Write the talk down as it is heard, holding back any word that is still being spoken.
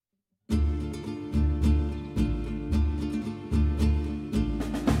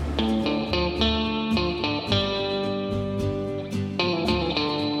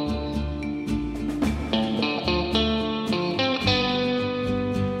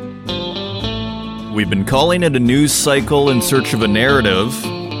We've been calling it a news cycle in search of a narrative.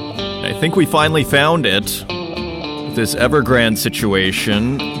 I think we finally found it. With this Evergrande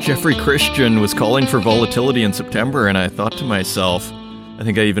situation, Jeffrey Christian was calling for volatility in September, and I thought to myself, I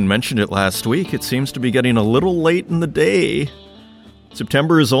think I even mentioned it last week, it seems to be getting a little late in the day.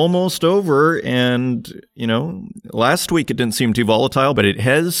 September is almost over, and, last week it didn't seem too volatile, but it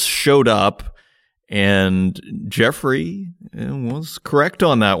has showed up. And Jeffrey was correct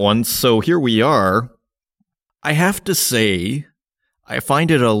on that one, so here we are. I have to say, I find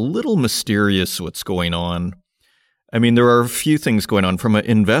it a little mysterious what's going on. I mean, there are a few things going on. From an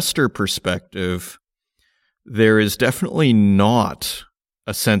investor perspective, there is definitely not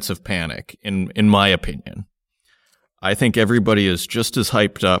a sense of panic, in my opinion. I think everybody is just as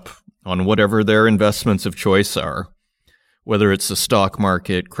hyped up on whatever their investments of choice are. Whether it's the stock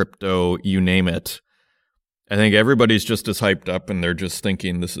market, crypto, you name it. I think everybody's just as hyped up, and they're just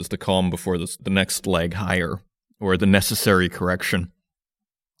thinking this is the calm before the next leg higher, or the necessary correction.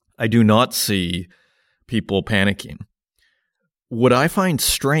 I do not see people panicking. What I find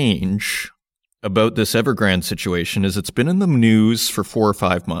strange about this Evergrande situation is it's been in the news for 4 or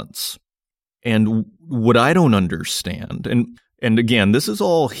 5 months. And what I don't understand, and again, this is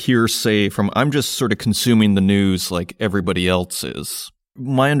all hearsay from, I'm just sort of consuming the news like everybody else is.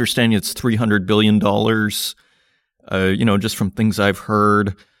 My understanding, it's $300 billion, just from things I've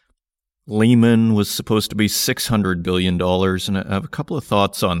heard. Lehman was supposed to be $600 billion, and I have a couple of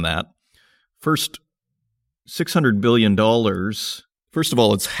thoughts on that. First, $600 billion, first of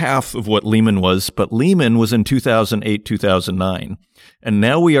all, it's half of what Lehman was, but Lehman was in 2008, 2009, and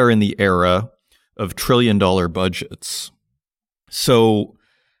now we are in the era of trillion-dollar budgets. So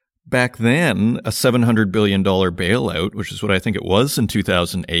back then, a $700 billion bailout, which is what I think it was in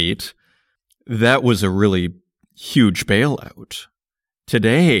 2008, that was a really huge bailout.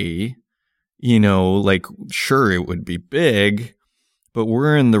 Today, sure, it would be big, but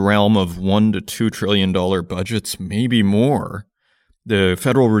we're in the realm of $1 to $2 trillion budgets, maybe more. The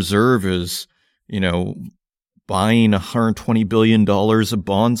Federal Reserve is, buying $120 billion of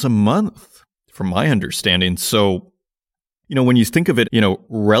bonds a month, from my understanding. So, when you think of it,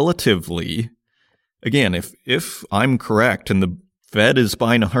 relatively, again, if I'm correct and the Fed is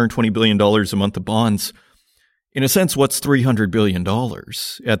buying $120 billion a month of bonds, in a sense, what's $300 billion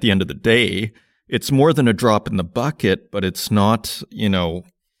at the end of the day? It's more than a drop in the bucket, but it's not,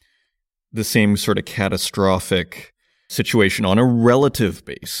 the same sort of catastrophic situation on a relative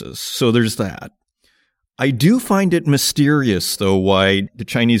basis. So there's that. I do find it mysterious, though, why the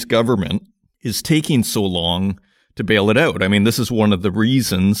Chinese government is taking so long to bail it out. I mean, this is one of the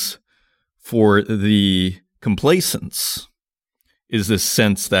reasons for the complacence, is this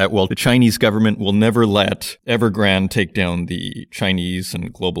sense that, the Chinese government will never let Evergrande take down the Chinese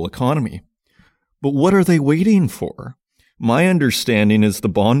and global economy. But what are they waiting for? My understanding is the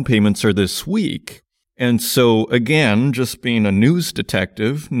bond payments are this week. And so, again, just being a news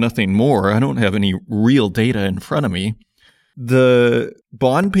detective, nothing more, I don't have any real data in front of me. The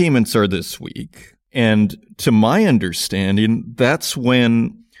bond payments are this week. And to my understanding, that's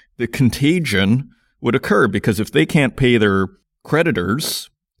when the contagion would occur, because if they can't pay their creditors,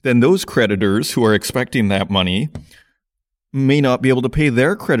 then those creditors who are expecting that money may not be able to pay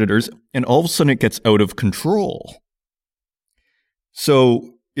their creditors, and all of a sudden it gets out of control.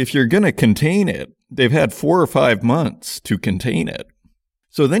 So if you're going to contain it, they've had 4 or 5 months to contain it.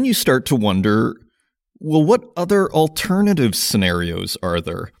 So then you start to wonder, what other alternative scenarios are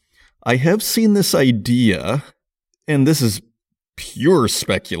there? I have seen this idea, and this is pure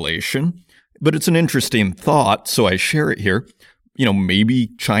speculation, but it's an interesting thought, so I share it here. Maybe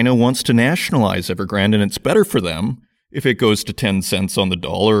China wants to nationalize Evergrande, and it's better for them if it goes to 10 cents on the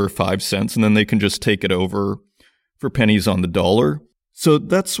dollar or 5 cents, and then they can just take it over for pennies on the dollar. So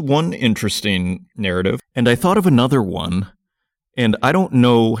that's one interesting narrative. And I thought of another one, and I don't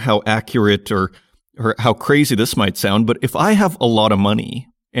know how accurate or how crazy this might sound, but if I have a lot of money,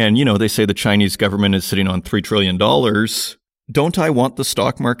 and, they say the Chinese government is sitting on $3 trillion, don't I want the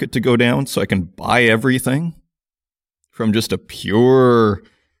stock market to go down so I can buy everything? From just a pure,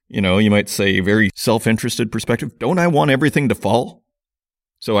 you might say very self-interested perspective, don't I want everything to fall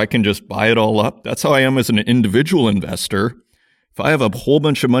so I can just buy it all up? That's how I am as an individual investor. If I have a whole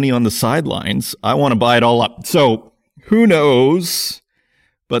bunch of money on the sidelines, I want to buy it all up. So who knows?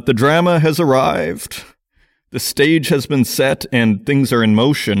 But the drama has arrived. The stage has been set and things are in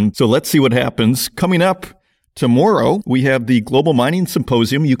motion. So let's see what happens. Coming up tomorrow, we have the Global Mining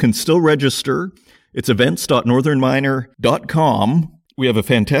Symposium. You can still register. It's events.northernminer.com. We have a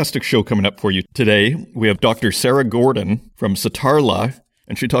fantastic show coming up for you today. We have Dr. Sarah Gordon from Satarla,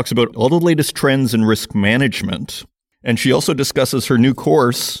 and she talks about all the latest trends in risk management. And she also discusses her new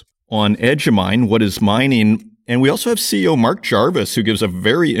course on Edgemine, what is mining. And we also have CEO Mark Jarvis, who gives a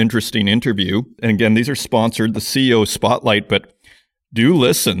very interesting interview. And again, these are sponsored, the CEO Spotlight, but do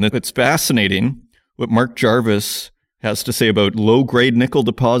listen. It's fascinating what Mark Jarvis has to say about low-grade nickel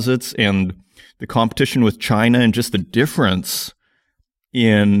deposits and the competition with China and just the difference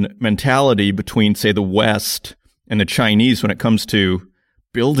in mentality between, say, the West and the Chinese when it comes to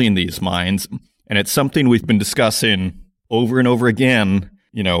building these mines. And it's something we've been discussing over and over again,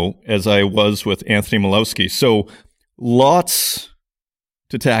 as I was with Anthony Malowski. So lots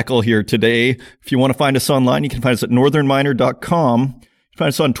to tackle here today. If you want to find us online, you can find us at northernminer.com. You can find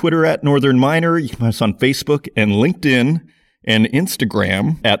us on Twitter at Northern Miner. You can find us on Facebook and LinkedIn and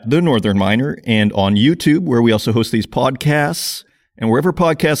Instagram at The Northern Miner, and on YouTube, where we also host these podcasts, and wherever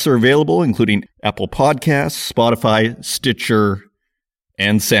podcasts are available, including Apple Podcasts, Spotify, Stitcher,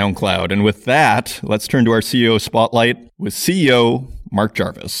 and SoundCloud. And with that, let's turn to our CEO Spotlight with CEO Mark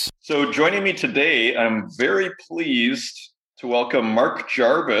Jarvis. So joining me today, I'm very pleased to welcome Mark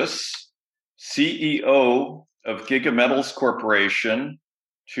Jarvis, CEO of Giga Metals Corporation,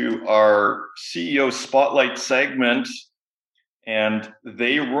 to our CEO Spotlight segment. And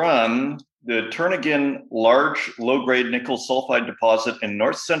they run the Turnagain large low-grade nickel sulfide deposit in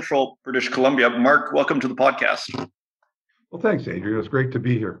north central British Columbia. Mark, welcome to the podcast. Well, thanks, Adrian. It's great to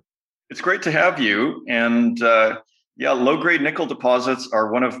be here. It's great to have you. And low-grade nickel deposits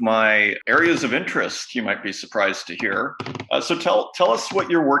are one of my areas of interest, you might be surprised to hear. So tell us what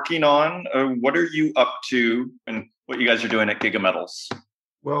you're working on. What are you up to and what you guys are doing at Giga Metals?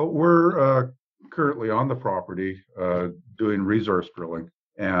 Well, we're currently on the property doing resource drilling,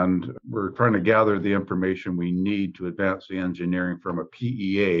 and we're trying to gather the information we need to advance the engineering from a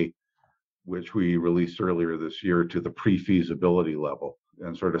PEA, which we released earlier this year, to the pre-feasibility level,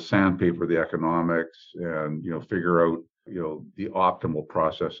 and sort of sandpaper the economics and figure out the optimal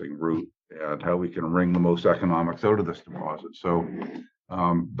processing route and how we can wring the most economics out of this deposit. So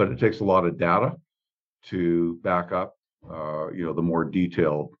but it takes a lot of data to back up the more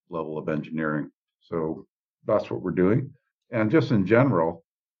detailed level of engineering. So that's what we're doing. And just in general,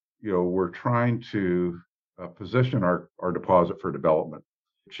 we're trying to position our deposit for development,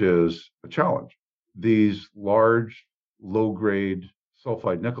 which is a challenge. These large, low-grade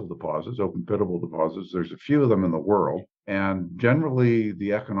sulfide nickel deposits, open pitable deposits, there's a few of them in the world, and generally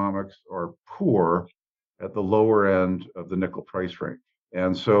the economics are poor at the lower end of the nickel price range.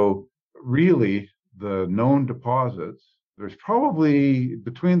 And so really the known deposits, there's probably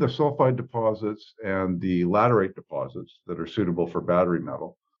between the sulfide deposits and the laterite deposits that are suitable for battery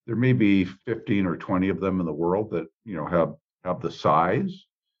metal, there may be 15 or 20 of them in the world that have the size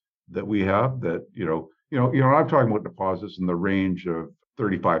that we have. That I'm talking about deposits in the range of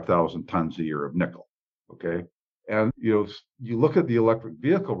 35,000 tons a year of nickel. Okay, and you look at the electric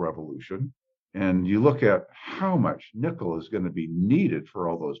vehicle revolution, and you look at how much nickel is going to be needed for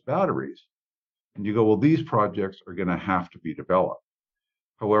all those batteries. And you go, well, these projects are going to have to be developed.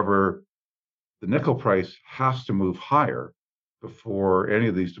 However, the nickel price has to move higher before any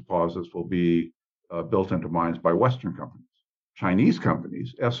of these deposits will be built into mines by Western companies. Chinese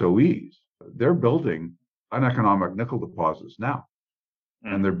companies, SOEs, they're building uneconomic nickel deposits now.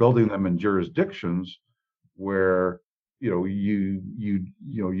 And they're building them in jurisdictions where you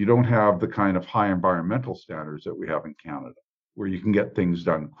don't have the kind of high environmental standards that we have in Canada, where you can get things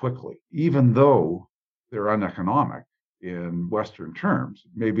done quickly, even though they're uneconomic in Western terms.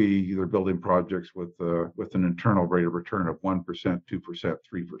 Maybe they're building projects with an internal rate of return of 1%, 2%,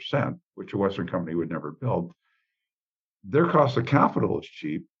 3%, which a Western company would never build. Their cost of capital is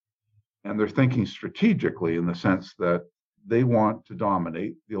cheap, and they're thinking strategically in the sense that they want to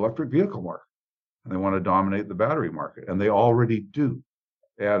dominate the electric vehicle market, and they want to dominate the battery market, and they already do.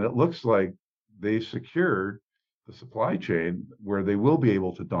 And it looks like they've secured the supply chain where they will be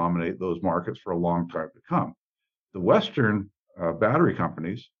able to dominate those markets for a long time to come. The Western battery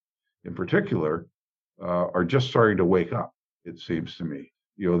companies, in particular, are just starting to wake up, it seems to me.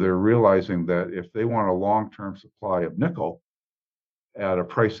 They're realizing that if they want a long-term supply of nickel at a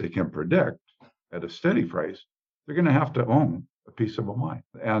price they can predict, at a steady price, they're going to have to own a piece of a mine.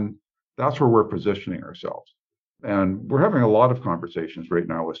 And that's where we're positioning ourselves. And we're having a lot of conversations right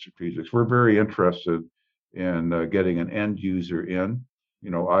now with strategics. We're very interested in getting an end user in,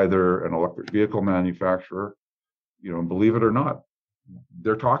 either an electric vehicle manufacturer, and believe it or not,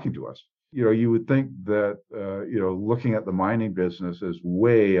 they're talking to us. You would think that, looking at the mining business is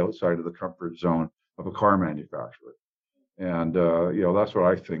way outside of the comfort zone of a car manufacturer. And, that's what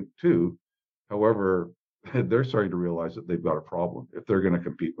I think too. However, they're starting to realize that they've got a problem if they're going to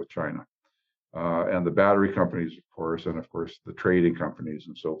compete with China. And the battery companies, of course, and of course the trading companies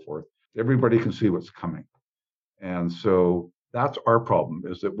and so forth. Everybody can see what's coming. And so that's our problem,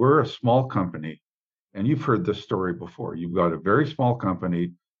 is that we're a small company. And you've heard this story before. You've got a very small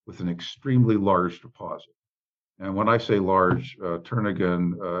company with an extremely large deposit. And when I say large,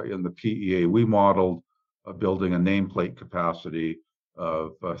 Turnagain in the PEA, we modeled building a nameplate capacity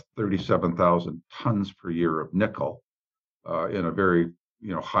of 37,000 tons per year of nickel in a very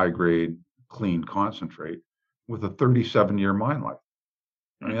high grade clean concentrate with a 37-year mine life.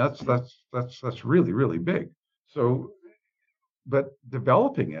 I mean, that's really, really big. So, but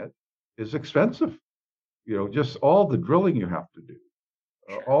developing it is expensive. Just all the drilling you have to do,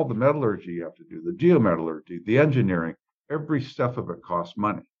 all the metallurgy you have to do, the geometallurgy, the engineering, every step of it costs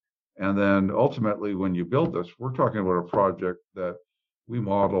money. And then ultimately, when you build this, we're talking about a project that we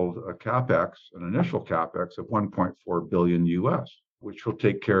modeled an initial capex of 1.4 billion US, which will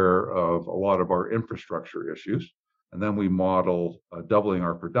take care of a lot of our infrastructure issues. And then we modeled doubling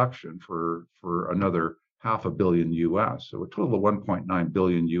our production for another $500 million US. So a total of 1.9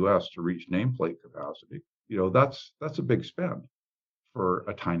 billion US to reach nameplate capacity. That's a big spend for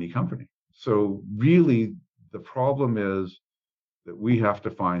a tiny company. So really, the problem is that we have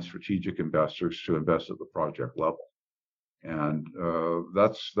to find strategic investors to invest at the project level, and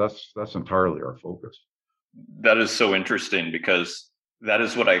that's entirely our focus. That is so interesting, because that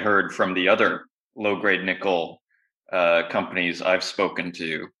is what I heard from the other low-grade nickel companies I've spoken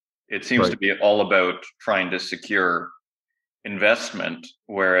to. It seems to be all about trying to secure investment,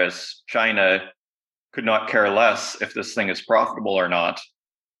 whereas China could not care less if this thing is profitable or not.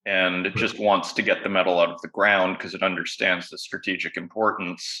 And it just wants to get the metal out of the ground because it understands the strategic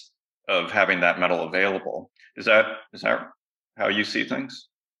importance of having that metal available. Is that how you see things?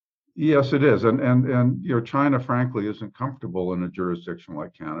 Yes, it is. And China, frankly, isn't comfortable in a jurisdiction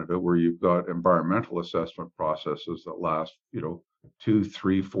like Canada, where you've got environmental assessment processes that last, 2,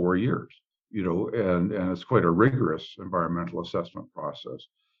 3, 4 years, and it's quite a rigorous environmental assessment process.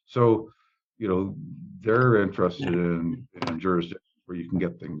 So, they're interested in jurisdictions where you can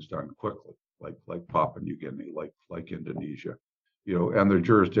get things done quickly, like Papua New Guinea, like Indonesia, and their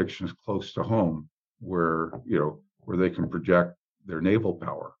jurisdictions close to home where they can project their naval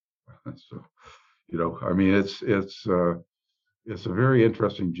power. So, I mean, it's a very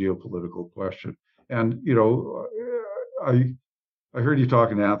interesting geopolitical question. And I heard you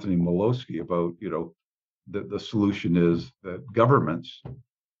talking to Anthony Milowski about the solution is that governments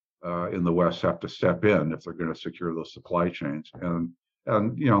in the West have to step in if they're going to secure those supply chains. And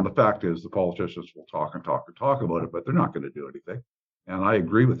the fact is, the politicians will talk and talk and talk about it, but they're not going to do anything. And I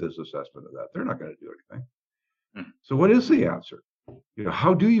agree with his assessment of that. They're not going to do anything. So what is the answer?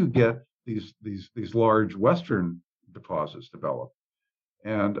 How do you get these large Western deposits developed?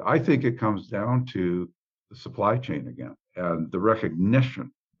 And I think it comes down to the supply chain again, and the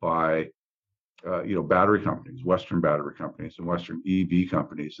recognition by battery companies, Western battery companies and Western EV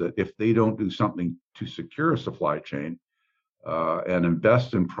companies, that if they don't do something to secure a supply chain and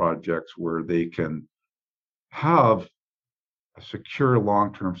invest in projects where they can have a secure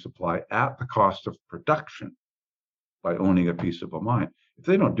long-term supply at the cost of production by owning a piece of a mine, if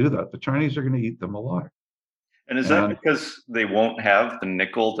they don't do that, the Chinese are going to eat them alive. And is that because they won't have the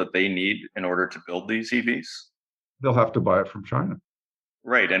nickel that they need in order to build these EVs? They'll have to buy it from China.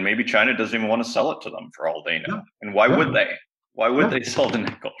 Right. And maybe China doesn't even want to sell it to them for all they know. Yeah. And why would they? Why would they sell the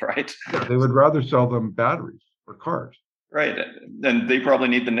nickel, right? Yeah, they would rather sell them batteries or cars. Right. And they probably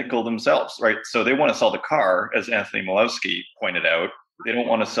need the nickel themselves, right? So they want to sell the car, as Anthony Milowski pointed out. They don't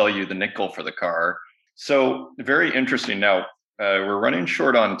want to sell you the nickel for the car. So very interesting. Now, we're running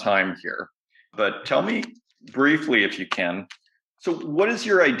short on time here, but tell me briefly, if you can, so what is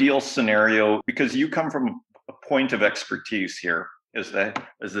your ideal scenario? Because you come from a point of expertise here as the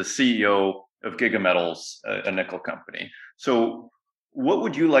CEO of Gigametals, a nickel company. So what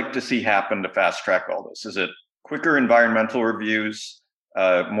would you like to see happen to fast track all this? Is it quicker environmental reviews,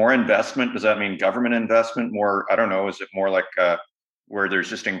 more investment? Does that mean government investment? More, I don't know, is it more like where there's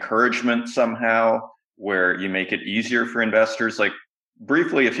just encouragement somehow, where you make it easier for investors? Like,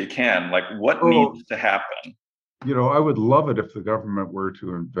 briefly, if you can, like, what needs to happen? I would love it if the government were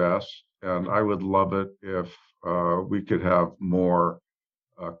to invest, and I would love it if we could have more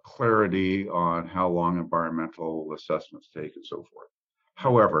clarity on how long environmental assessments take and so forth.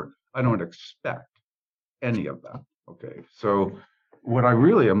 However, I don't expect any of that. Okay, so what I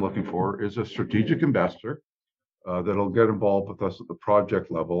really am looking for is a strategic investor that'll get involved with us at the project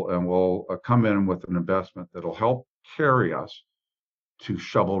level and will come in with an investment that'll help carry us to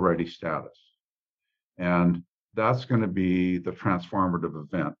shovel-ready status. And that's going to be the transformative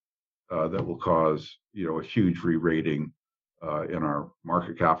event that will cause, a huge re-rating in our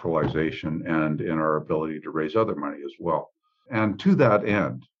market capitalization and in our ability to raise other money as well. And to that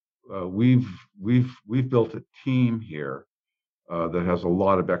end, we've built a team here that has a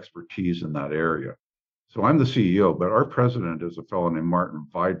lot of expertise in that area. So I'm the CEO, but our president is a fellow named Martin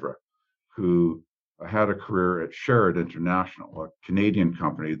Vidra, who had a career at Sherritt International, a Canadian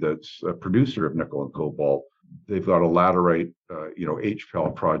company that's a producer of nickel and cobalt. They've got a laterite,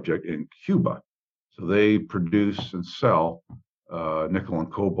 HPAL project in Cuba. So they produce and sell nickel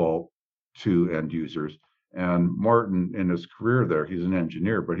and cobalt to end users. And Martin, in his career there, he's an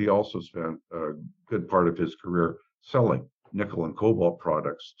engineer, but he also spent a good part of his career selling nickel and cobalt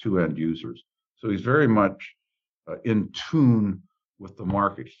products to end users. So he's very much in tune with the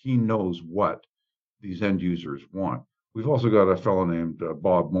market. He knows what these end users want. We've also got a fellow named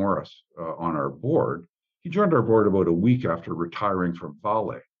Bob Morris on our board. He joined our board about a week after retiring from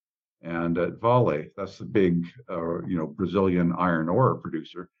Vale. And at Vale, that's the big, Brazilian iron ore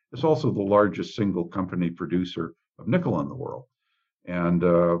producer. It's also the largest single company producer of nickel in the world. And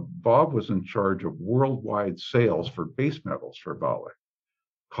Bob was in charge of worldwide sales for base metals for Vale: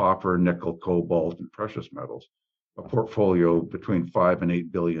 copper, nickel, cobalt, and precious metals, a portfolio between 5 and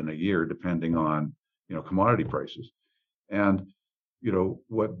 8 billion a year, depending on, commodity prices. And,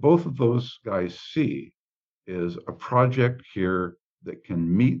 what both of those guys see is a project here that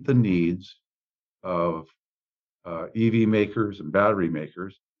can meet the needs of EV makers and battery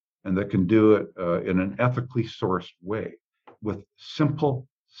makers, and that can do it in an ethically sourced way with simple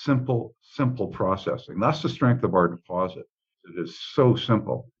processing. That's the strength of our deposit. It is so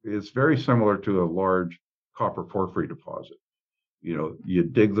simple. It's very similar to a large copper porphyry deposit. You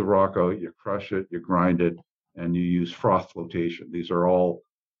dig the rock out, you crush it, you grind it, and you use froth flotation. These are all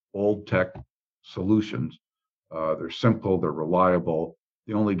old tech solutions. They're simple, they're reliable.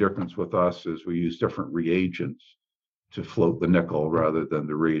 The only difference with us is we use different reagents to float the nickel rather than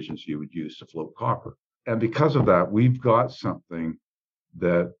the reagents you would use to float copper. And because of that, we've got something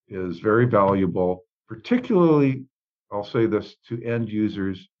that is very valuable, particularly, I'll say this, to end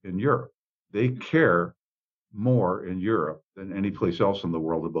users in Europe. They care more in Europe than any place else in the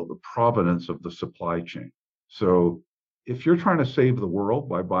world about the provenance of the supply chain. So if you're trying to save the world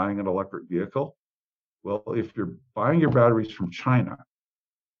by buying an electric vehicle, well, if you're buying your batteries from China,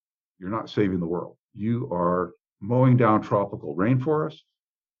 you're not saving the world. You are mowing down tropical rainforests.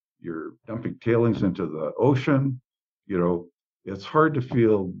 You're dumping tailings into the ocean. It's hard to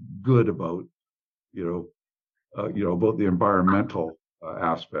feel good about, about the environmental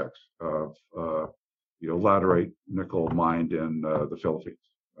aspects of, laterite nickel mined in the Philippines.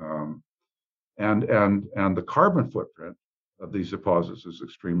 And the carbon footprint of these deposits is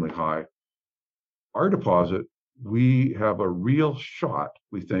extremely high. Our deposit, we have a real shot,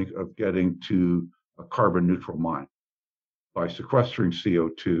 we think, of getting to a carbon neutral mine by sequestering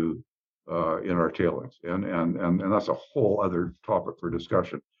CO2 in our tailings. And that's a whole other topic for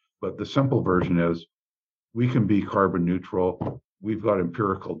discussion. But the simple version is we can be carbon neutral. We've got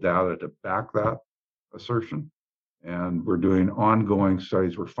empirical data to back that assertion. And we're doing ongoing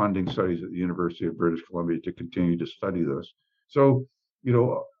studies. We're funding studies at the University of British Columbia to continue to study this. So,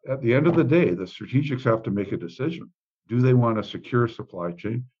 at the end of the day, the strategics have to make a decision. Do they want a secure supply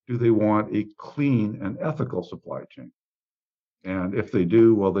chain? Do they want a clean and ethical supply chain? And if they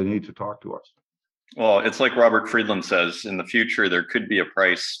do, well, they need to talk to us. Well, it's like Robert Friedland says, in the future, there could be a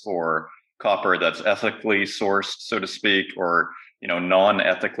price for copper that's ethically sourced, so to speak, or,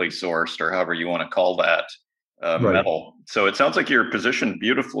 non-ethically sourced, or however you want to call that metal. So it sounds like you're positioned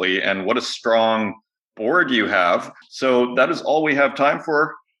beautifully, and what a strong board you have. So that is all we have time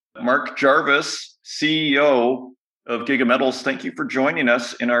for. Mark Jarvis, CEO of Giga Metals, thank you for joining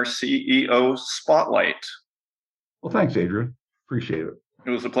us in our CEO Spotlight. Well, thanks, Adrian. Appreciate it. It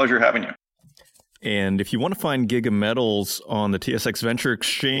was a pleasure having you. And if you want to find Giga Metals on the TSX Venture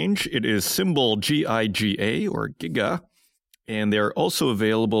Exchange, it is symbol GIGA or Giga. And they're also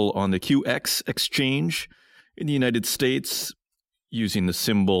available on the QX Exchange in the United States using the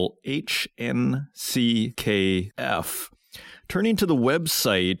symbol HNCKF. Turning to the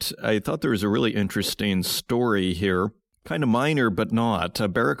website, I thought there was a really interesting story here. Kind of minor, but not. A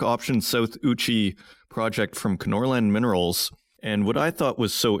Barrick Option South Uchi project from Kenorland Minerals. And what I thought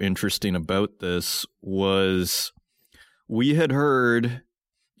was so interesting about this was we had heard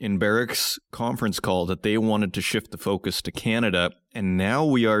in Barrick's conference call that they wanted to shift the focus to Canada. And now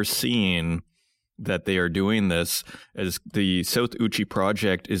we are seeing that they are doing this, as the South Uchi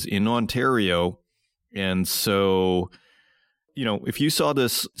project is in Ontario. And so if you saw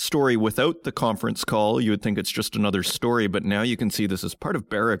this story without the conference call, you would think it's just another story. But now you can see this as part of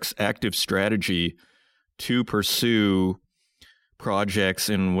Barrick's active strategy to pursue projects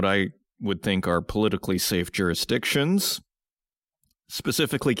in what I would think are politically safe jurisdictions,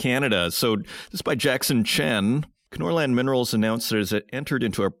 specifically Canada. So this is by Jackson Chen. Kenorland Minerals announced that it has entered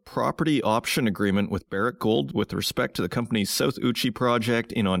into a property option agreement with Barrick Gold with respect to the company's South Uchi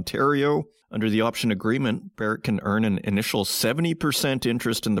project in Ontario. Under the option agreement, Barrick can earn an initial 70%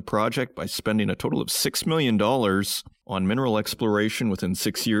 interest in the project by spending a total of $6 million on mineral exploration within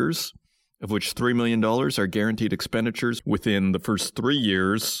 6 years, of which $3 million are guaranteed expenditures within the first 3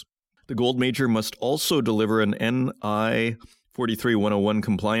 years. The gold major must also deliver an NI 43-101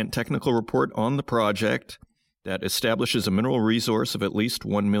 compliant technical report on the project that establishes a mineral resource of at least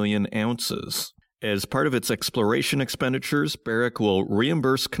 1 million ounces. As part of its exploration expenditures, Barrick will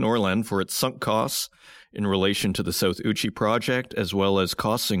reimburse Kenorland for its sunk costs in relation to the South Uchi project, as well as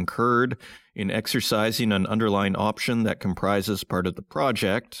costs incurred in exercising an underlying option that comprises part of the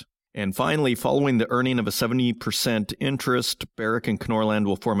project. And finally, following the earning of a 70% interest, Barrick and Kenorland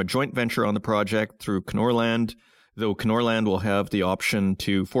will form a joint venture on the project through Kenorland, though Kenorland will have the option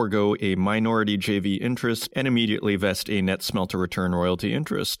to forego a minority JV interest and immediately vest a net smelter return royalty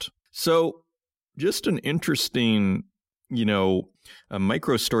interest. So, just an interesting, a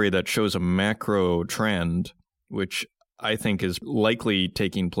micro story that shows a macro trend, which I think is likely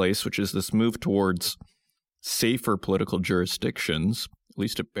taking place, which is this move towards safer political jurisdictions, at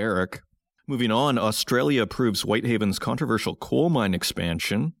least at Barrick. Moving on, Australia approves Whitehaven's controversial coal mine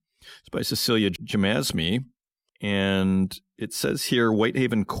expansion. It's by Cecilia Jamasmy. And it says here,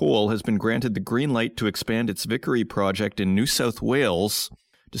 Whitehaven Coal has been granted the green light to expand its Vickery project in New South Wales,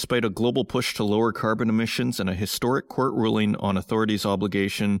 despite a global push to lower carbon emissions and a historic court ruling on authorities'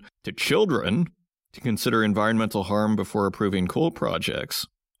 obligation to children to consider environmental harm before approving coal projects.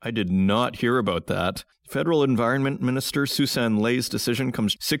 I did not hear about that. Federal Environment Minister Susan Lay's decision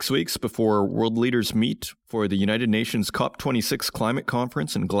comes 6 weeks before world leaders meet for the United Nations COP26 climate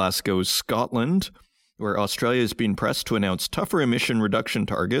conference in Glasgow, Scotland, where Australia is being pressed to announce tougher emission reduction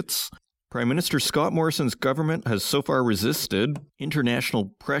targets. Prime Minister Scott Morrison's government has so far resisted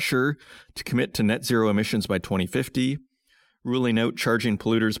international pressure to commit to net zero emissions by 2050, ruling out charging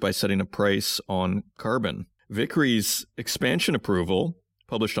polluters by setting a price on carbon. Vickery's expansion approval,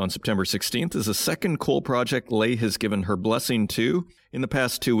 published on September 16th, is the second coal project Lay has given her blessing to in the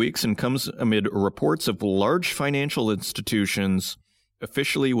past 2 weeks and comes amid reports of large financial institutions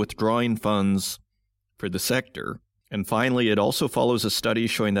officially withdrawing funds for the sector. And finally, it also follows a study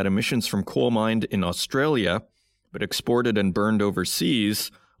showing that emissions from coal mined in Australia, but exported and burned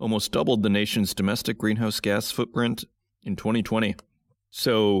overseas, almost doubled the nation's domestic greenhouse gas footprint in 2020.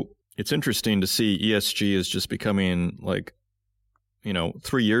 So it's interesting to see ESG is just becoming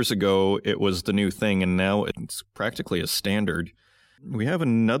 3 years ago, it was the new thing, and now it's practically a standard. We have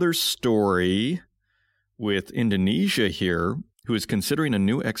another story with Indonesia here, who is considering a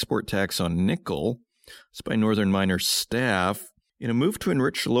new export tax on nickel. It's by Northern Miners staff. In a move to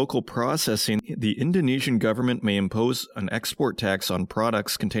enrich local processing, the Indonesian government may impose an export tax on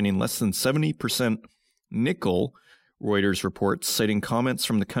products containing less than 70% nickel, Reuters reports, citing comments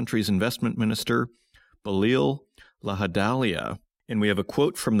from the country's investment minister, Balil Lahadalia. And we have a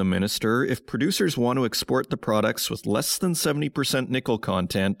quote from the minister: "If producers want to export the products with less than 70% nickel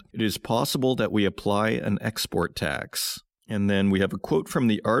content, it is possible that we apply an export tax." And then we have a quote from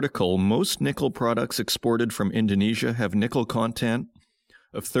the article: "Most nickel products exported from Indonesia have nickel content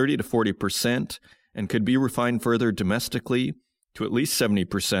of 30 to 40% and could be refined further domestically to at least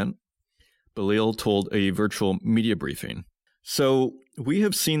 70%, Balil told a virtual media briefing. So we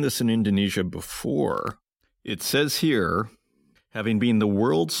have seen this in Indonesia before. It says here, having been the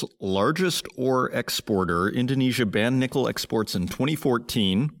world's largest ore exporter, Indonesia banned nickel exports in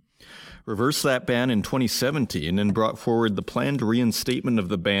 2014, reversed that ban in 2017, and brought forward the planned reinstatement of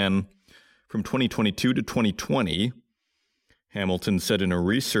the ban from 2022 to 2020, Hamilton said in a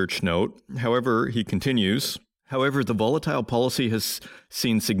research note. However, he continues, the volatile policy has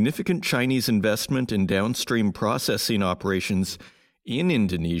seen significant Chinese investment in downstream processing operations in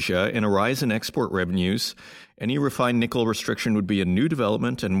Indonesia and a rise in export revenues. Any refined nickel restriction would be a new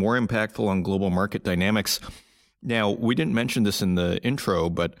development and more impactful on global market dynamics." Now, we didn't mention this in the intro,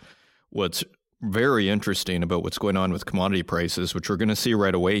 but what's very interesting about what's going on with commodity prices, which we're going to see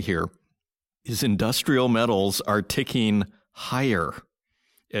right away here, is industrial metals are ticking higher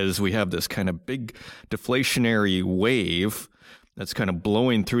as we have this kind of big deflationary wave that's kind of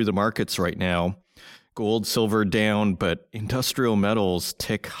blowing through the markets right now. Gold, silver down, but industrial metals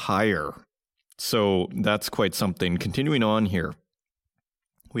tick higher. So that's quite something. Continuing on here,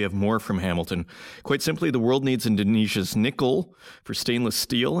 we have more from Hamilton. Quite simply, the world needs Indonesia's nickel for stainless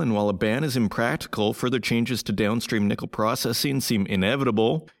steel, and while a ban is impractical, further changes to downstream nickel processing seem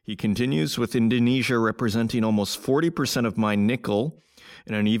inevitable. He continues, with Indonesia representing almost 40% of mined nickel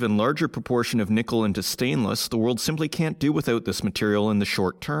and an even larger proportion of nickel into stainless, the world simply can't do without this material in the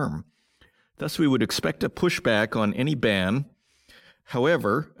short term. Thus, we would expect a pushback on any ban.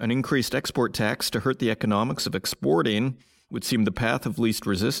 However, an increased export tax to hurt the economics of exporting would seem the path of least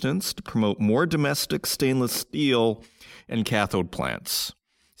resistance to promote more domestic stainless steel and cathode plants.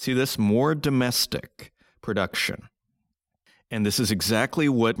 See this? More domestic production. And this is exactly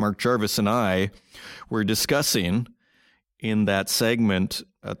what Mark Jarvis and I were discussing in that segment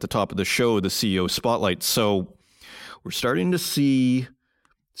at the top of the show, the CEO Spotlight. So we're starting to see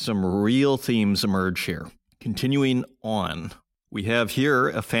some real themes emerge here. Continuing on, we have here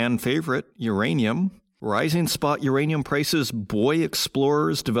a fan favorite, uranium. Rising spot uranium prices buoy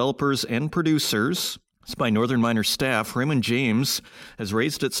explorers, developers, and producers. This by Northern Miner staff, Raymond James has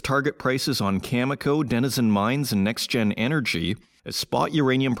raised its target prices on Cameco, Denison Mines, and NextGen Energy, as spot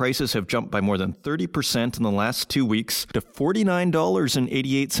uranium prices have jumped by more than 30% in the last 2 weeks to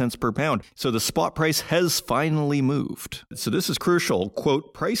 $49.88 per pound. So the spot price has finally moved. So this is crucial.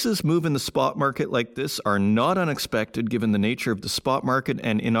 Quote, prices move in the spot market like this are not unexpected given the nature of the spot market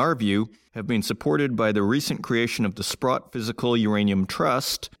and, in our view, have been supported by the recent creation of the Sprott Physical Uranium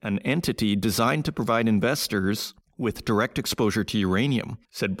Trust, an entity designed to provide investors with direct exposure to uranium,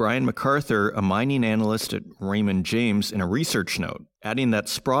 said Brian MacArthur, a mining analyst at Raymond James, in a research note, adding that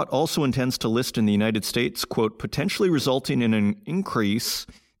Sprott also intends to list in the United States, quote, potentially resulting in an increase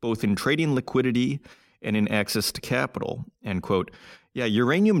both in trading liquidity and in access to capital, end quote. Yeah,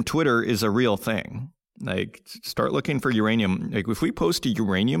 uranium Twitter is a real thing. Like, start looking for uranium. Like, if we post a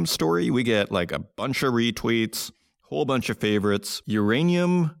uranium story, we get like a bunch of retweets, whole bunch of favorites.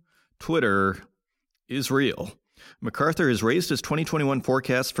 Uranium Twitter is real. MacArthur has raised his 2021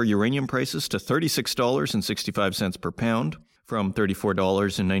 forecast for uranium prices to $36.65 per pound from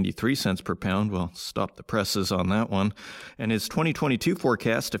 $34.93 per pound. Well, stop the presses on that one. And his 2022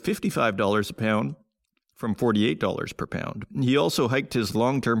 forecast to $55 a pound from $48 per pound. He also hiked his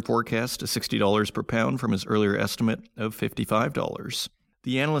long-term forecast to $60 per pound from his earlier estimate of $55.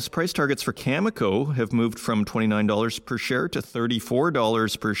 The analyst price targets for Cameco have moved from $29 per share to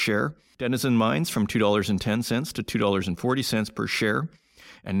 $34 per share, Denison Mines from $2.10 to $2.40 per share,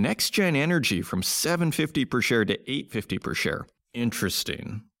 and NextGen Energy from $7.50 per share to $8.50 per share.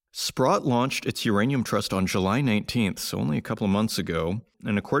 Interesting. Sprott launched its uranium trust on July 19th, so only a couple of months ago,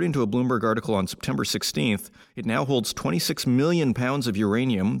 and according to a Bloomberg article on September 16th, it now holds 26 million pounds of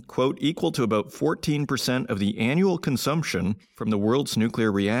uranium, quote, equal to about 14% of the annual consumption from the world's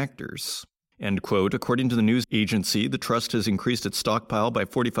nuclear reactors. End quote. According to the news agency, the trust has increased its stockpile by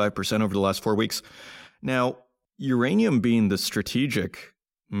 45% over the last 4 weeks. Now, uranium being the strategic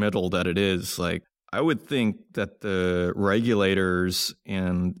metal that it is, like, I would think that the regulators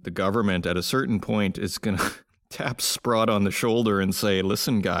and the government at a certain point is going to tap Sprott on the shoulder and say,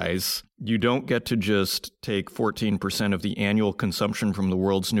 listen, guys, you don't get to just take 14% of the annual consumption from the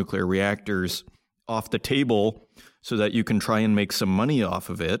world's nuclear reactors off the table so that you can try and make some money off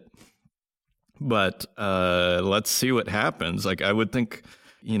of it. But let's see what happens. Like, I would think,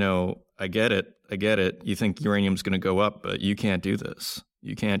 I get it. You think uranium's going to go up, but you can't do this.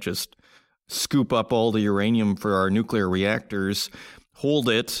 You can't just scoop up all the uranium for our nuclear reactors, hold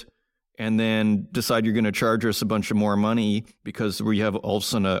it, and then decide you're going to charge us a bunch of more money because we have all of a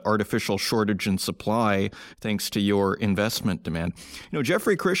sudden an artificial shortage in supply thanks to your investment demand.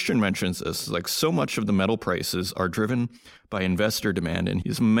 Jeffrey Christian mentions this, like so much of the metal prices are driven by investor demand, and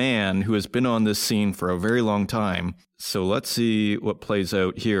he's a man who has been on this scene for a very long time. So let's see what plays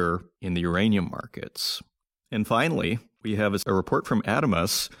out here in the uranium markets. And finally, we have a report from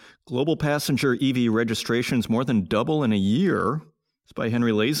Adamas. Global passenger EV registrations more than double in a year. It's by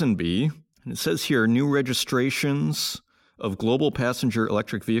Henry Lazenby. And it says here, new registrations of global passenger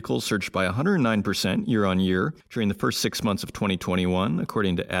electric vehicles surged by 109% year on year during the first 6 months of 2021,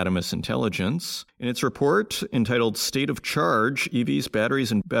 according to Adamas Intelligence. In its report entitled State of Charge, EVs,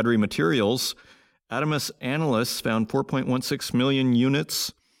 Batteries, and Battery Materials, Adamas analysts found 4.16 million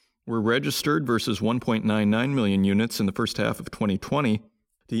units were registered versus 1.99 million units in the first half of 2020.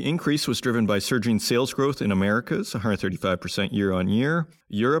 The increase was driven by surging sales growth in Americas, 135% year on year,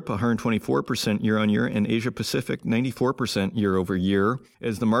 Europe, 124% year on year, and Asia Pacific, 94% year over year,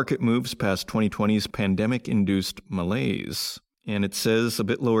 as the market moves past 2020's pandemic-induced malaise. And it says a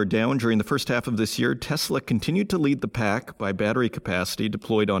bit lower down, during the first half of this year, Tesla continued to lead the pack by battery capacity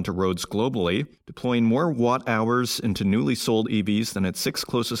deployed onto roads globally, deploying more watt hours into newly sold EVs than its 6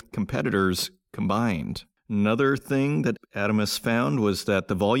 closest competitors combined. Another thing that Adamus found was that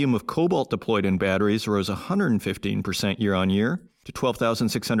the volume of cobalt deployed in batteries rose 115% year on year to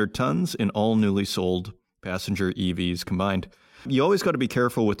 12,600 tons in all newly sold passenger EVs combined. You always got to be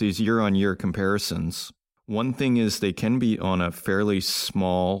careful with these year-on-year comparisons. One thing is they can be on a fairly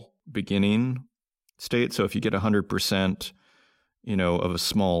small beginning state. So if you get 100%, of a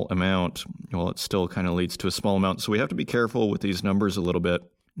small amount, well, it still kind of leads to a small amount. So we have to be careful with these numbers a little bit.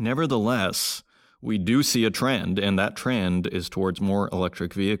 Nevertheless, we do see a trend, and that trend is towards more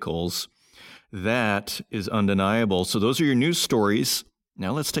electric vehicles. That is undeniable. So those are your news stories.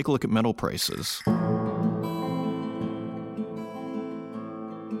 Now let's take a look at metal prices.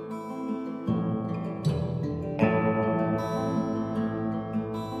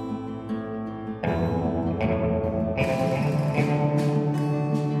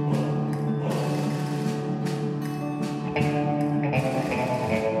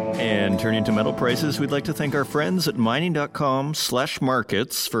 Turning to metal prices, we'd like to thank our friends at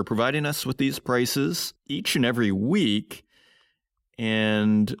mining.com/markets for providing us with these prices each and every week.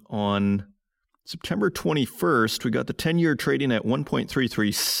 And on September 21st, we got the 10-year trading at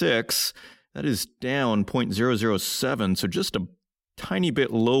 1.336. That is down 0.007, so just a tiny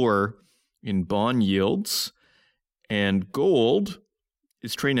bit lower in bond yields. And gold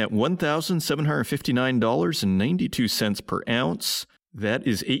is trading at $1,759.92 per ounce. That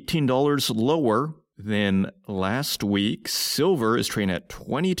is $18 lower than last week. Silver is trading at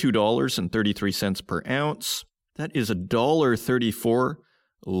 $22.33 per ounce. That is $1.34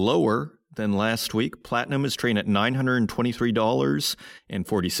 lower than last week. Platinum is trading at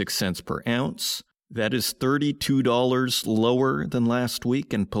 $923.46 per ounce. That is $32 lower than last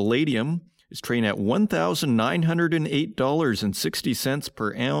week. And palladium is trading at $1,908.60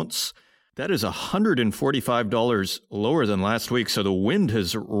 per ounce. That is $145 lower than last week. So the wind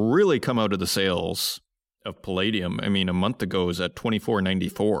has really come out of the sails of palladium. I mean, a month ago it was at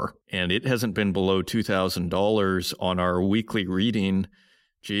 $24.94, and it hasn't been below $2,000 on our weekly reading,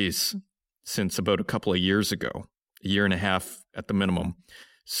 since about a couple of years ago, a year and a half at the minimum.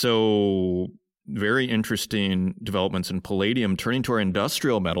 So very interesting developments in palladium. Turning to our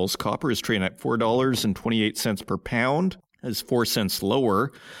industrial metals, copper is trading at $4.28 per pound. That is 4 cents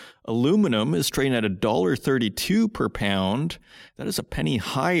lower. Aluminum is trading at $1.32 per pound. That is a penny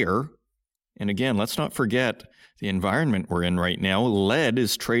higher. And again, let's not forget the environment we're in right now. Lead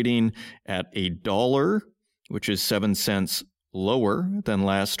is trading at $1, which is 7 cents lower than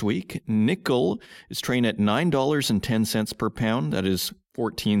last week. Nickel is trading at $9.10 per pound. That is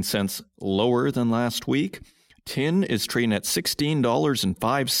 14 cents lower than last week. Tin is trading at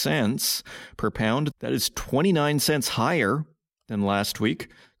 $16.05 per pound. That is 29 cents higher than last week.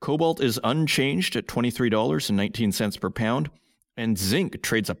 Cobalt is unchanged at $23.19 per pound. And zinc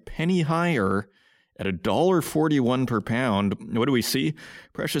trades a penny higher at $1.41 per pound. What do we see?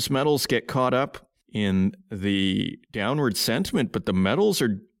 Precious metals get caught up in the downward sentiment, but the metals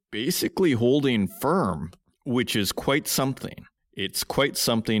are basically holding firm, which is quite something. It's quite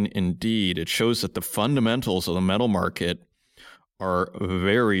something indeed. It shows that the fundamentals of the metal market are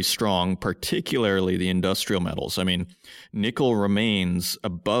very strong, particularly the industrial metals. I mean, nickel remains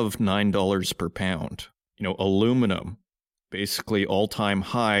above $9 per pound. Aluminum, basically all-time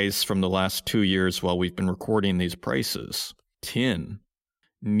highs from the last 2 years while we've been recording these prices. Tin,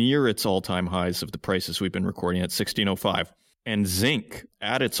 near its all-time highs of the prices we've been recording at $16.05. And zinc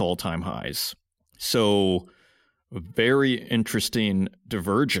at its all-time highs. So very interesting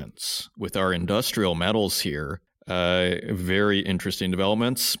divergence with our industrial metals here. Very interesting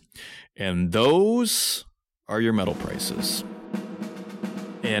developments. And those are your metal prices.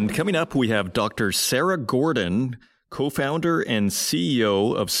 And coming up, we have Dr. Sarah Gordon, co-founder and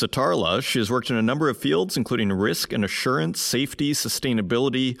CEO of Satarla. She has worked in a number of fields, including risk and assurance, safety,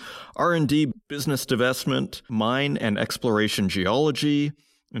 sustainability, R&D, business divestment, mine and exploration geology.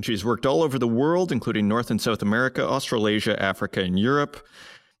 And she's worked all over the world, including North and South America, Australasia, Africa, and Europe.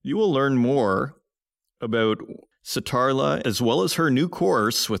 You will learn more about Satarla, as well as her new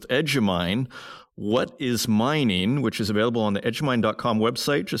course with Edgemine, What is Mining, which is available on the edgemine.com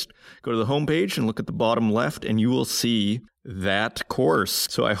website. Just go to the homepage and look at the bottom left, and you will see that course.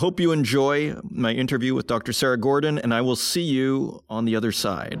 So I hope you enjoy my interview with Dr. Sarah Gordon, and I will see you on the other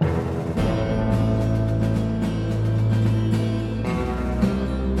side.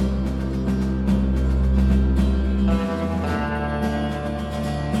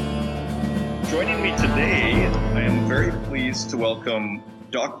 Joining me today, I am very pleased pleased to welcome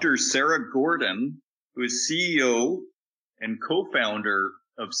Dr. Sarah Gordon, who is CEO and co-founder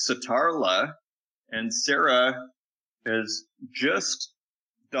of Satarla. And Sarah has just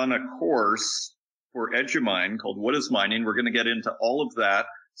done a course for Edumine called What is Mining? We're going to get into all of that.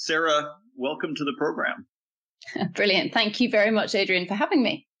 Sarah, welcome to the program. Brilliant. Thank you very much, Adrian, for having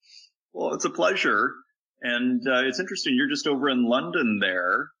me. Well, it's a pleasure. And it's interesting, you're just over in London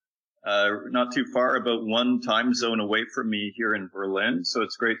there, not too far, about one time zone away from me here in Berlin. So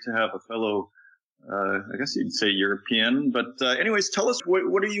it's great to have a fellow, I guess you'd say European. But anyways, tell us,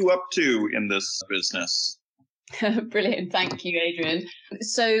 what are you up to in this business? Brilliant. Thank you, Adrian.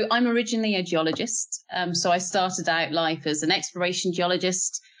 So I'm originally a geologist. So I started out life as an exploration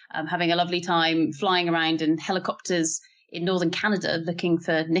geologist, having a lovely time flying around in helicopters in northern Canada looking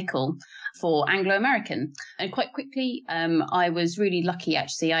for nickel for Anglo-American. And quite quickly, I was really lucky,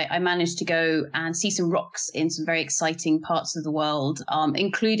 actually. I managed to go and see some rocks in some very exciting parts of the world,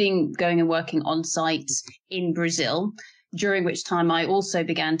 including going and working on site in Brazil, during which time I also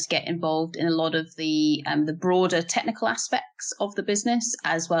began to get involved in a lot of the broader technical aspects of the business,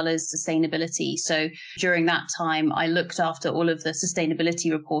 as well as sustainability. So during that time, I looked after all of the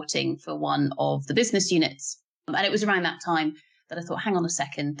sustainability reporting for one of the business units. And it was around that time that I thought, hang on a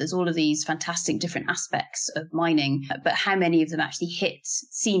second, there's all of these fantastic different aspects of mining, but how many of them actually hit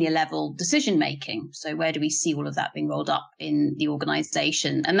senior level decision making? So where do we see all of that being rolled up in the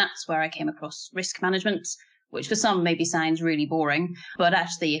organization? And that's where I came across risk management, which for some maybe sounds really boring, but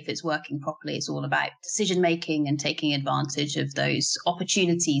actually if it's working properly, it's all about decision making and taking advantage of those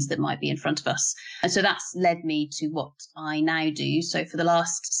opportunities that might be in front of us. And so that's led me to what I now do. So for the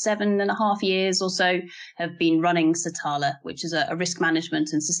last 7.5 years or so, have been running Satarla, which is a risk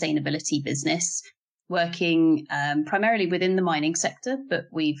management and sustainability business, working primarily within the mining sector, but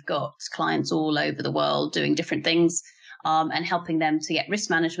we've got clients all over the world doing different things. And helping them to get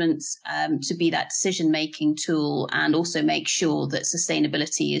risk management to be that decision-making tool, and also make sure that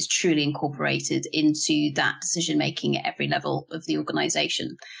sustainability is truly incorporated into that decision-making at every level of the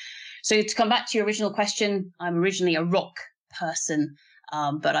organization. So to come back to your original question, I'm originally a rock person,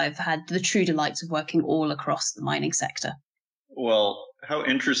 but I've had the true delights of working all across the mining sector. Well, how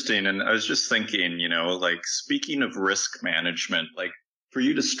interesting. And I was just thinking, speaking of risk management, for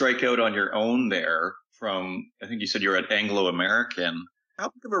you to strike out on your own there, from, I think you said you're at Anglo-American. How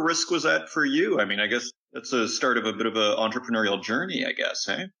big of a risk was that for you? I mean, I guess that's the start of a bit of an entrepreneurial journey, I guess,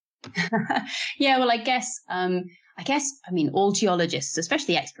 eh? Yeah, well, I guess, all geologists,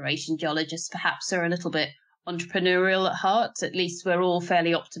 especially exploration geologists, perhaps are a little bit entrepreneurial at heart. At least we're all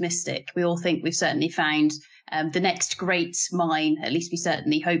fairly optimistic. We all think we've certainly found the next great mine. At least we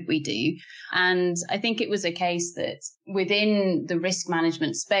certainly hope we do. And I think it was a case that within the risk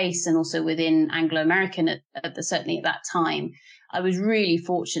management space and also within Anglo-American, certainly at that time, I was really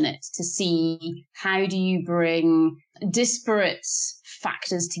fortunate to see how do you bring disparate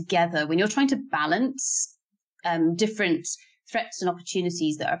factors together when you're trying to balance different threats and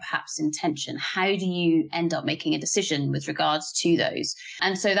opportunities that are perhaps in tension. How do you end up making a decision with regards to those?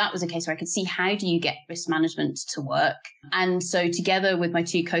 And so that was a case where I could see how do you get risk management to work. And so together with my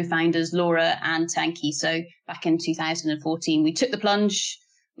two co-founders, Laura and Tanki, so back in 2014, we took the plunge.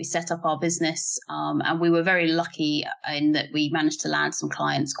 We set up our business, and we were very lucky in that we managed to land some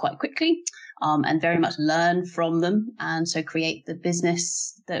clients quite quickly, and very much learn from them, and so create the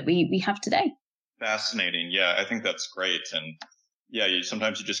business that we have today. Fascinating. Yeah, I think that's great. And yeah,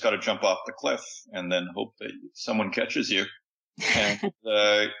 sometimes you just got to jump off the cliff and then hope that someone catches you. And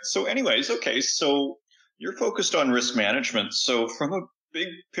so anyways, okay, so you're focused on risk management. So from a big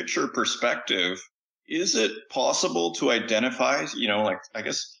picture perspective, is it possible to identify, I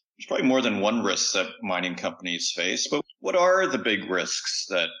guess there's probably more than one risk that mining companies face, but what are the big risks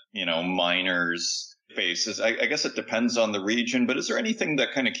that, miners faces? I guess it depends on the region, but is there anything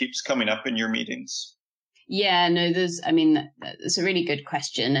that kind of keeps coming up in your meetings? Yeah, no, that's a really good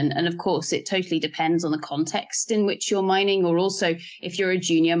question. And of course, it totally depends on the context in which you're mining, or also if you're a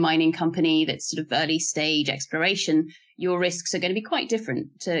junior mining company that's sort of early stage exploration, your risks are going to be quite different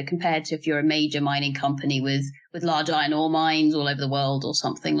compared to if you're a major mining company with large iron ore mines all over the world or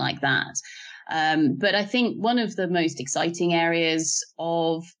something like that. But I think one of the most exciting areas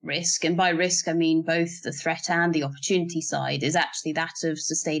of risk, and by risk, I mean both the threat and the opportunity side, is actually that of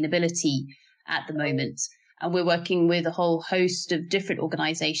sustainability at the moment. And we're working with a whole host of different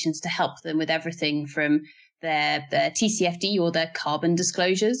organizations to help them with everything from their TCFD or their carbon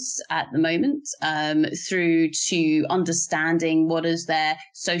disclosures at the moment, through to understanding what is their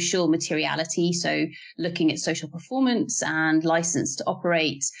social materiality. So looking at social performance and license to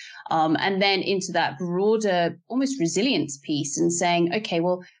operate, and then into that broader, almost resilience piece and saying, okay,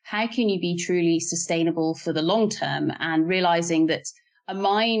 well, how can you be truly sustainable for the long term? And realizing that a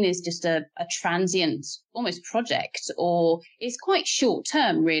mine is just a transient almost project, or it's quite short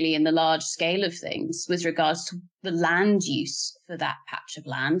term really in the large scale of things with regards to the land use for that patch of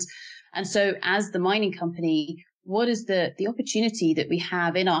land. And so as the mining company, what is the opportunity that we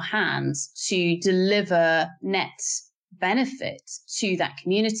have in our hands to deliver net benefit to that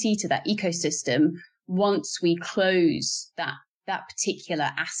community, to that ecosystem once we close that particular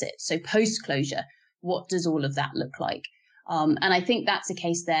asset? So post closure, what does all of that look like? And I think that's a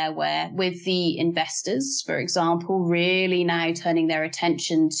case there where with the investors, for example, really now turning their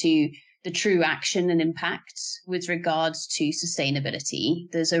attention to the true action and impact with regards to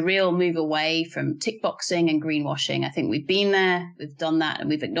sustainability. There's a real move away from tick boxing and greenwashing. I think we've been there, we've done that, and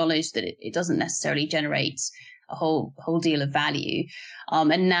we've acknowledged that it doesn't necessarily generate a whole deal of value.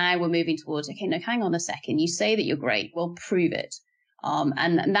 And now we're moving towards, okay, no, hang on a second. You say that you're great. Well, prove it.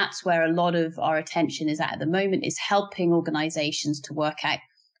 And that's where a lot of our attention is at the moment, is helping organizations to work out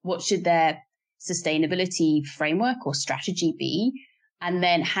what should their sustainability framework or strategy be, and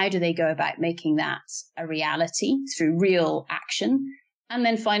then how do they go about making that a reality through real action. And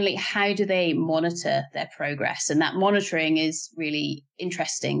then finally, how do they monitor their progress? And that monitoring is really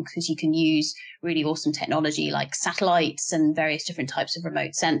interesting because you can use really awesome technology like satellites and various different types of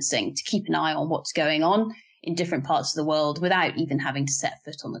remote sensing to keep an eye on what's going on in different parts of the world without even having to set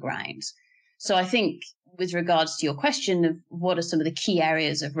foot on the ground. So I think with regards to your question of what are some of the key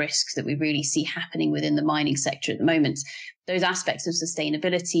areas of risks that we really see happening within the mining sector at the moment, those aspects of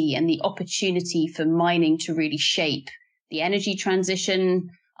sustainability and the opportunity for mining to really shape the energy transition,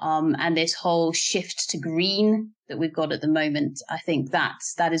 and this whole shift to green that we've got at the moment, I think that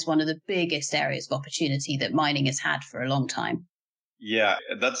is one of the biggest areas of opportunity that mining has had for a long time. Yeah,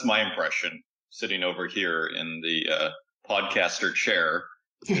 that's my impression. Sitting over here in the podcaster chair,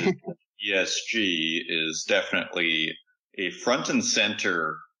 ESG is definitely a front and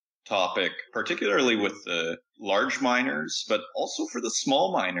center topic, particularly with the large miners, but also for the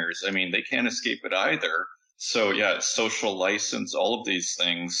small miners. I mean, they can't escape it either. So yeah, social license, all of these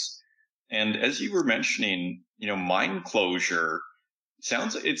things. And as you were mentioning, mine closure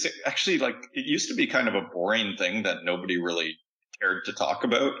it's actually like, it used to be kind of a boring thing that nobody really cared to talk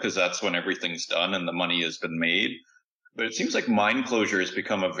about because that's when everything's done and the money has been made. But it seems like mine closure has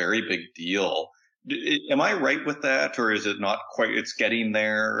become a very big deal. Am I right with that, or is it not quite? It's getting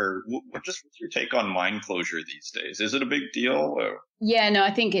there. Or what's your take on mine closure these days? Is it a big deal? Or? Yeah, no,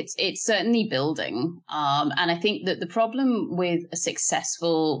 I think it's certainly building. And I think that the problem with a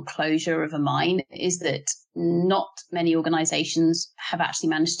successful closure of a mine is that not many organizations have actually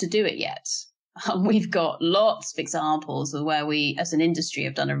managed to do it yet. We've got lots of examples of where we, as an industry,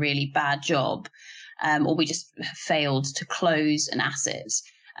 have done a really bad job, or we just failed to close an asset.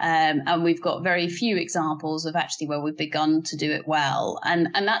 And we've got very few examples of actually where we've begun to do it well. And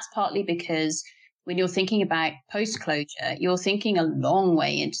that's partly because when you're thinking about post-closure, you're thinking a long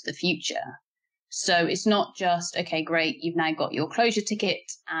way into the future. So it's not just, okay, great, you've now got your closure ticket,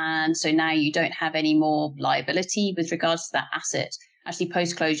 and so now you don't have any more liability with regards to that asset. Actually,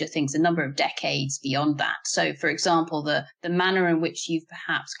 post-closure thinks a number of decades beyond that. So, for example, the manner in which you've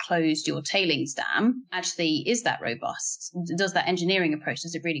perhaps closed your tailings dam, actually, is that robust? Does that engineering approach,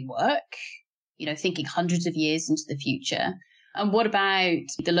 does it really work? Thinking hundreds of years into the future. And what about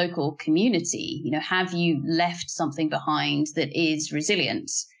the local community? Have you left something behind that is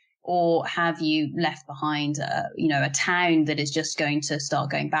resilient? Or have you left behind, a town that is just going to start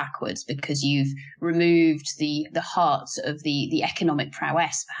going backwards because you've removed the heart of the economic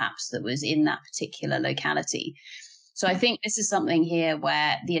prowess, perhaps, that was in that particular locality? So I think this is something here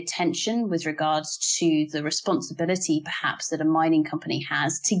where the attention with regards to the responsibility, perhaps, that a mining company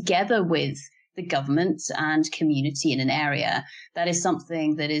has together with the government and community in an area, that is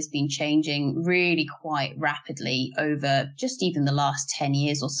something that has been changing really quite rapidly over just even the last 10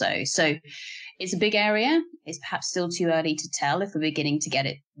 years or so. So it's a big area. It's perhaps still too early to tell if we're beginning to get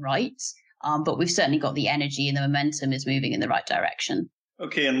it right. But we've certainly got the energy and the momentum is moving in the right direction.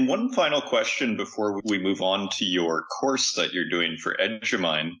 Okay, and one final question before we move on to your course that you're doing for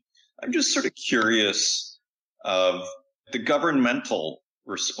Edgemine. I'm just sort of curious of the governmental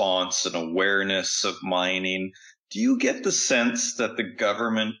response and awareness of mining. Do you get the sense that the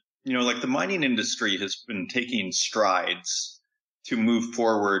government, like the mining industry has been taking strides to move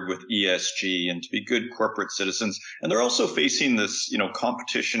forward with ESG and to be good corporate citizens. And they're also facing this,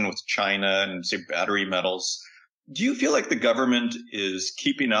 competition with China and say battery metals. Do you feel like the government is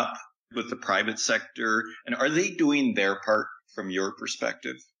keeping up with the private sector, and are they doing their part from your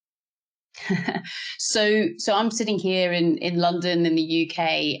perspective? So I'm sitting here in London in the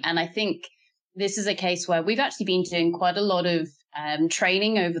UK, and I think this is a case where we've actually been doing quite a lot of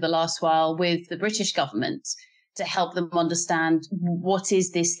training over the last while with the British government to help them understand what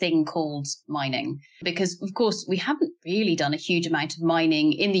is this thing called mining. Because, of course, we haven't really done a huge amount of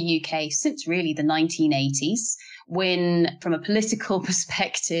mining in the UK since really the 1980s, when, from a political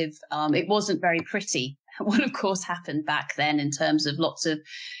perspective, it wasn't very pretty. What, of course, happened back then in terms of lots of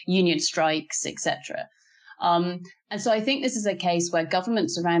union strikes, etc. And so I think this is a case where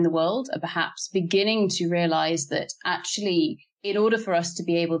governments around the world are perhaps beginning to realize that actually, in order for us to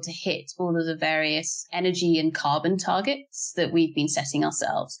be able to hit all of the various energy and carbon targets that we've been setting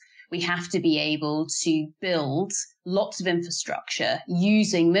ourselves, we have to be able to build lots of infrastructure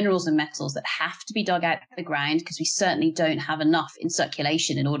using minerals and metals that have to be dug out of the ground, because we certainly don't have enough in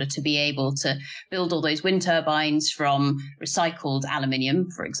circulation in order to be able to build all those wind turbines from recycled aluminium,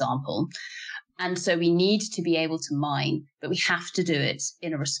 for example. And so we need to be able to mine, but we have to do it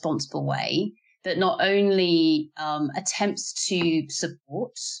in a responsible way that not only attempts to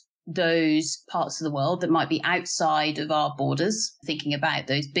support those parts of the world that might be outside of our borders, thinking about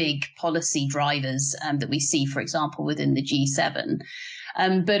those big policy drivers that we see, for example, within the G7,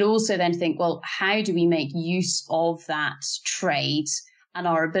 but also then think, well, how do we make use of that trade and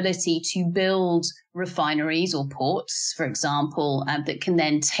our ability to build refineries or ports, for example, that can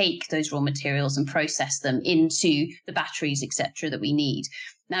then take those raw materials and process them into the batteries, etc., that we need.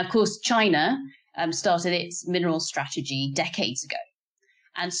 Now, of course, China started its mineral strategy decades ago,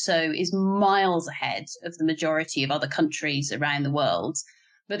 and so is miles ahead of the majority of other countries around the world.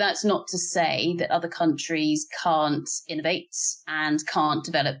 But that's not to say that other countries can't innovate and can't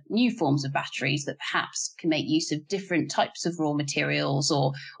develop new forms of batteries that perhaps can make use of different types of raw materials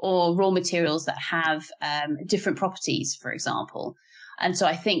or raw materials that have different properties, for example. And so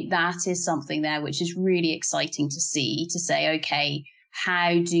I think that is something there which is really exciting to see, to say, okay,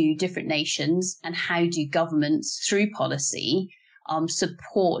 how do different nations and how do governments through policy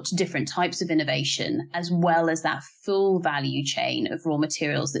support different types of innovation, as well as that full value chain of raw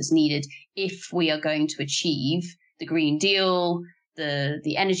materials that's needed if we are going to achieve the Green Deal,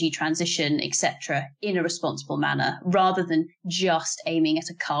 the energy transition, etc., in a responsible manner, rather than just aiming at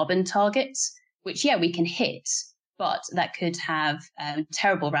a carbon target, which, yeah, we can hit, but that could have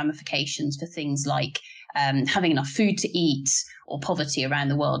terrible ramifications for things like having enough food to eat or poverty around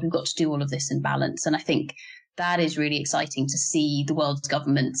the world. We've got to do all of this in balance. And I think that is really exciting to see the world's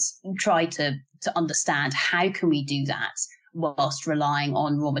governments try to understand how can we do that whilst relying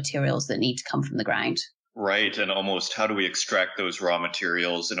on raw materials that need to come from the ground. Right. And almost how do we extract those raw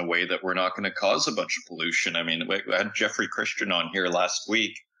materials in a way that we're not going to cause a bunch of pollution? I mean, we had Jeffrey Christian on here last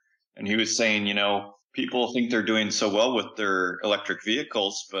week, and he was saying, people think they're doing so well with their electric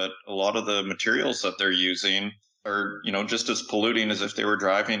vehicles, but a lot of the materials that they're using are, just as polluting as if they were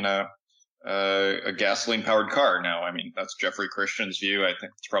driving a gasoline-powered car. Now, I mean, that's Jeffrey Christian's view. I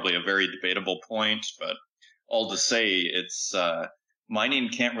think it's probably a very debatable point, but all to say, it's mining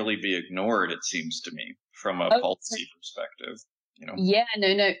can't really be ignored, it seems to me, from a policy perspective. Yeah,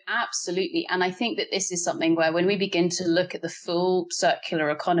 no, absolutely. And I think that this is something where when we begin to look at the full circular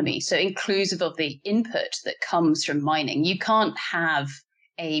economy, so inclusive of the input that comes from mining, you can't have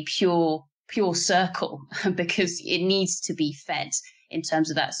a pure circle because it needs to be fed in terms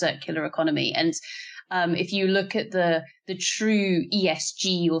of that circular economy. And if you look at the true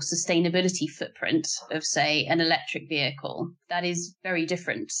ESG or sustainability footprint of, say, an electric vehicle, that is very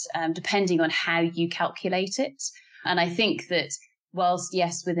different depending on how you calculate it. And I think that whilst,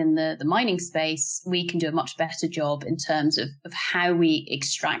 yes, within the mining space, we can do a much better job in terms of how we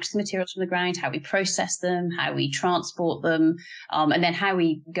extract the materials from the ground, how we process them, how we transport them, and then how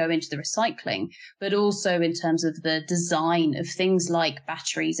we go into the recycling, but also in terms of the design of things like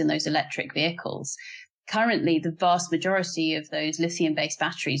batteries in those electric vehicles. Currently, the vast majority of those lithium-based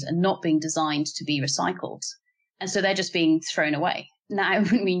batteries are not being designed to be recycled. And so they're just being thrown away. Now,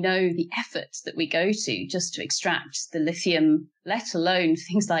 when we know the effort that we go to just to extract the lithium, let alone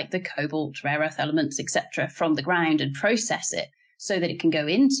things like the cobalt, rare earth elements, etc., from the ground and process it so that it can go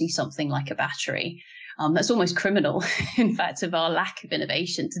into something like a battery, that's almost criminal, in fact, of our lack of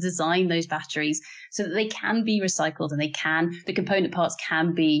innovation to design those batteries so that they can be recycled and the component parts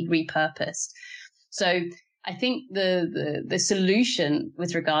can be repurposed. So I think the solution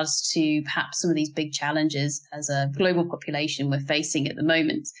with regards to perhaps some of these big challenges as a global population we're facing at the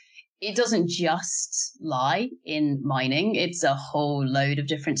moment, it doesn't just lie in mining. It's a whole load of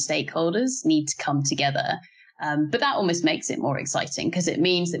different stakeholders need to come together. But that almost makes it more exciting because it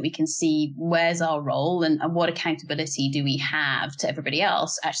means that we can see where's our role and what accountability do we have to everybody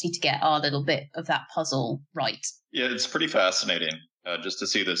else actually to get our little bit of that puzzle right. Yeah, it's pretty fascinating just to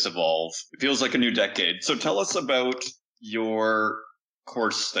see this evolve. It feels like a new decade. So tell us about your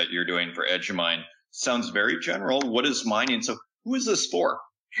course that you're doing for Edumine. Sounds very general. What is mining? So who is this for?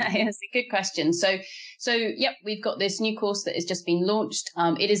 That's a good question. So yep, we've got this new course that has just been launched.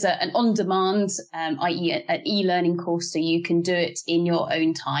 It is an on-demand, i.e. an e-learning course, so you can do it in your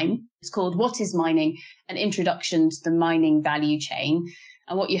own time. It's called What is Mining? An Introduction to the Mining Value Chain.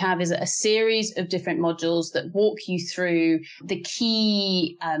 And what you have is a series of different modules that walk you through the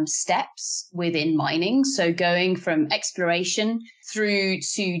key steps within mining. So going from exploration through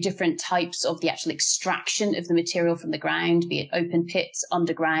to different types of the actual extraction of the material from the ground, be it open pits,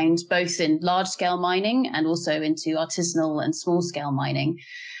 underground, both in large scale mining and also into artisanal and small scale mining.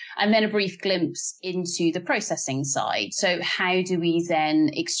 And then a brief glimpse into the processing side. So how do we then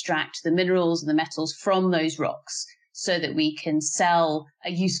extract the minerals and the metals from those rocks so that we can sell a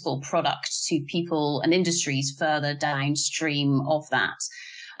useful product to people and industries further downstream of that?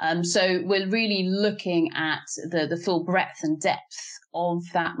 So we're really looking at the full breadth and depth of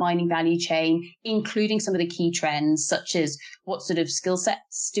that mining value chain, including some of the key trends, such as what sort of skill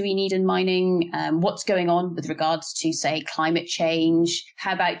sets do we need in mining? What's going on with regards to, say, climate change?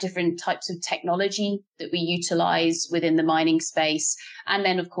 How about different types of technology that we utilize within the mining space? And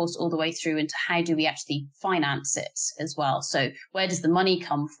then, of course, all the way through into how do we actually finance it as well? So where does the money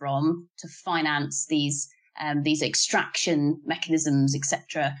come from to finance these extraction mechanisms,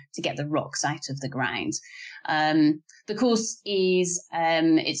 etc., to get the rocks out of the ground? The course is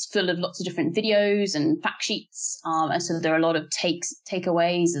it's full of lots of different videos and fact sheets, and so there are a lot of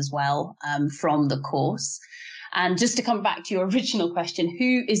takeaways as well from the course. And just to come back to your original question,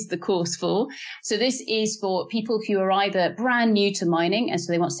 who is the course for? So this is for people who are either brand new to mining, and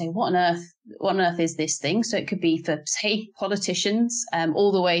so they want to say, what on earth is this thing? So it could be for, say, politicians,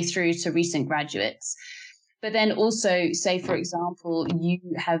 all the way through to recent graduates. But then also, say, for example, you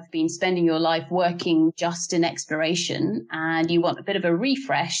have been spending your life working just in exploration and you want a bit of a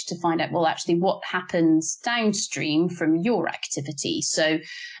refresh to find out, well, actually, what happens downstream from your activity? So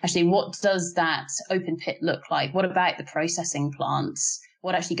actually, what does that open pit look like? What about the processing plants?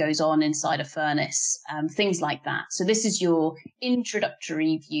 What actually goes on inside a furnace? Things like that. So this is your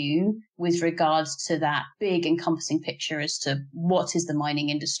introductory view with regards to that big encompassing picture as to what is the mining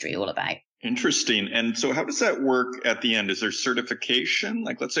industry all about. Interesting. And so how does that work at the end? Is there certification?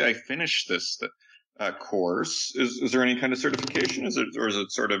 Like, let's say I finish this course. Is there any kind of certification? Or is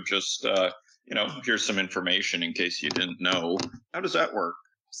it sort of just, here's some information in case you didn't know? How does that work?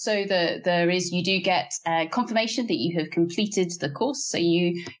 So you do get confirmation that you have completed the course. So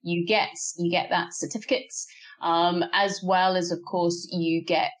you get that certificate. As well as, of course, you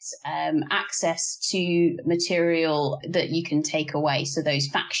get access to material that you can take away. So those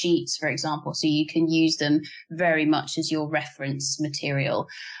fact sheets, for example, so you can use them very much as your reference material.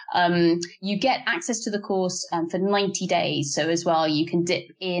 You get access to the course for 90 days. So as well, you can dip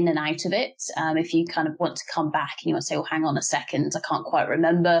in and out of it. If you kind of want to come back and you want to say, well, hang on a second, I can't quite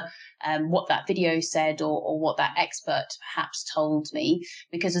remember what that video said or what that expert perhaps told me.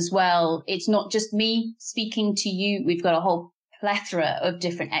 Because as well, it's not just me speaking to you. We've got a whole plethora of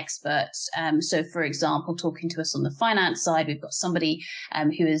different experts. So, for example, talking to us on the finance side, we've got somebody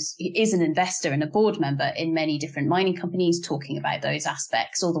who is an investor and a board member in many different mining companies talking about those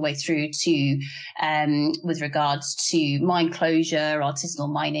aspects all the way through to with regards to mine closure,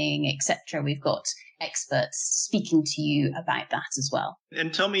 artisanal mining, etc. We've got experts speaking to you about that as well.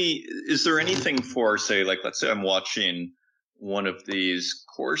 And tell me, is there anything for, say, like, let's say I'm watching one of these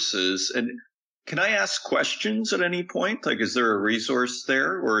courses, and can I ask questions at any point? Like, is there a resource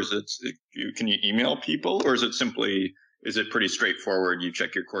there, or can you email people, or is it pretty straightforward? You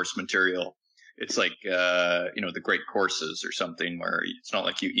check your course material. It's like, the great courses or something where it's not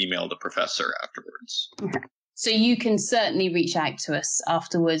like you email the professor afterwards. Okay. So you can certainly reach out to us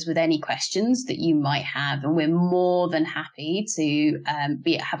afterwards with any questions that you might have, and we're more than happy to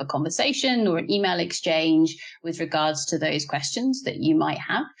have a conversation or an email exchange with regards to those questions that you might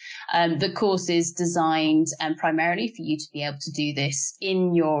have. The course is designed primarily for you to be able to do this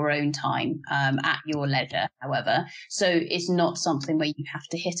in your own time, at your leisure, however. So it's not something where you have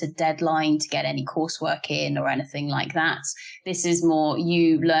to hit a deadline to get any coursework in or anything like that. This is more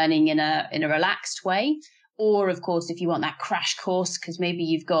you learning in a relaxed way. Or, of course, if you want that crash course, because maybe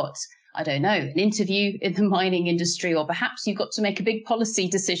you've got, I don't know, an interview in the mining industry, or perhaps you've got to make a big policy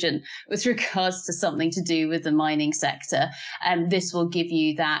decision with regards to something to do with the mining sector. And this will give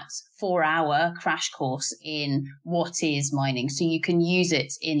you that 4-hour crash course in what is mining. So you can use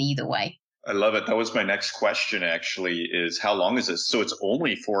it in either way. I love it. That was my next question, actually, is how long is this? So it's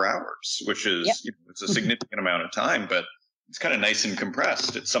only 4 hours, which is it's a significant amount of time, but it's kind of nice and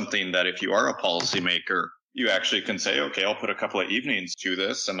compressed. It's something that if you are a policymaker, you actually can say, okay, I'll put a couple of evenings to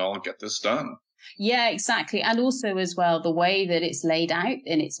this and I'll get this done. Yeah, exactly. And also as well, the way that it's laid out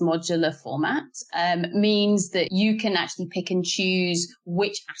in its modular format means that you can actually pick and choose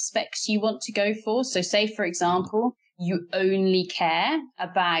which aspects you want to go for. So say, for example, you only care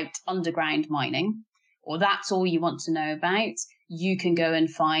about underground mining, or that's all you want to know about, you can go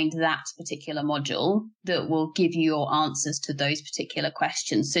and find that particular module that will give you your answers to those particular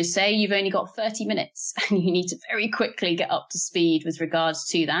questions. So say you've only got 30 minutes and you need to very quickly get up to speed with regards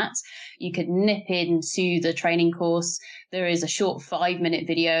to that. You could nip into the training course. There is a short 5-minute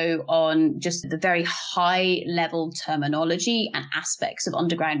video on just the very high level terminology and aspects of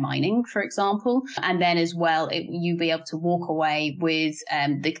underground mining, for example. And then as well, you'll be able to walk away with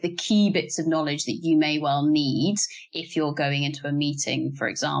the key bits of knowledge that you may well need if you're going into a meeting, for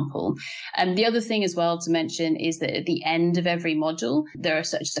example. And the other thing as well to mention is that at the end of every module, there are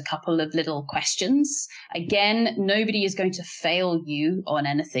just a couple of little questions. Again, nobody is going to fail you on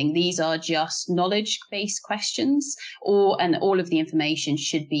anything. These are just knowledge-based questions, and all of the information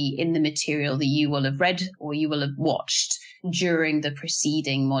should be in the material that you will have read or you will have watched during the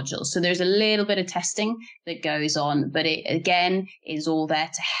preceding module. So there's a little bit of testing that goes on, but it again is all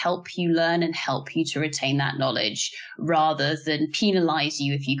there to help you learn and help you to retain that knowledge rather than penalize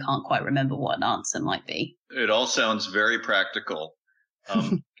you if you can't quite remember what an answer might be. It all sounds very practical.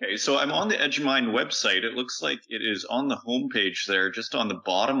 Okay, so I'm on the EduMine website. It looks like it is on the homepage there, just on the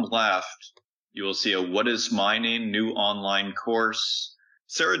bottom left. You will see a What is Mining new online course.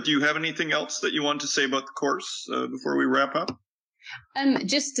 Sarah, do you have anything else that you want to say about the course before we wrap up?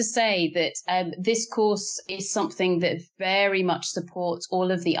 Just to say that this course is something that very much supports all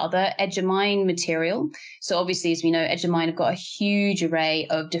of the other EduMine material. So obviously, as we know, EduMine have got a huge array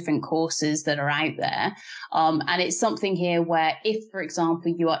of different courses that are out there. And it's something here where if, for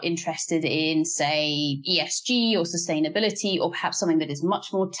example, you are interested in, say, ESG or sustainability, or perhaps something that is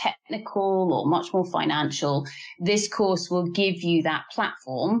much more technical or much more financial, this course will give you that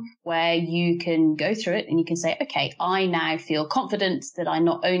platform where you can go through it and you can say, okay, I now feel confident that I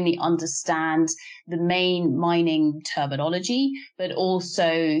not only understand the main mining terminology, but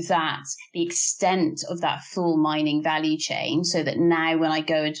also that the extent of that full mining value chain, so that now when I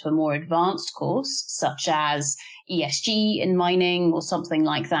go into a more advanced course, such as ESG in mining or something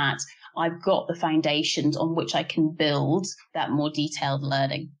like that, I've got the foundations on which I can build that more detailed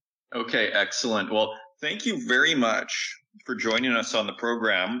learning. Okay, excellent. Well, thank you very much for joining us on the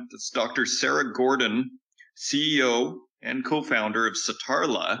program. It's Dr. Sarah Gordon, CEO and co-founder of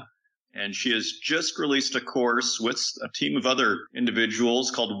Satarla, and she has just released a course with a team of other individuals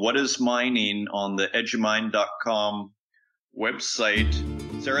called What is Mining on the edumine.com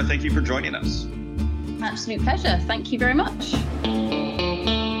website. Sarah, thank you for joining us. Absolute pleasure. Thank you very much.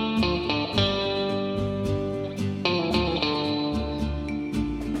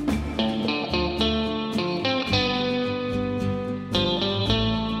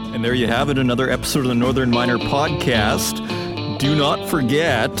 And there you have it, another episode of the Northern Miner Podcast. Do not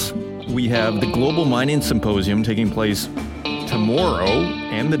forget, we have the Global Mining Symposium taking place tomorrow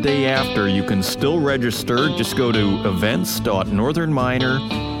and the day after. You can still register. Just go to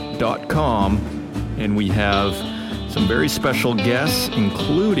events.northernminer.com, and we have some very special guests,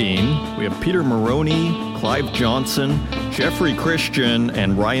 including we have Peter Maroney, Clive Johnson, Jeffrey Christian,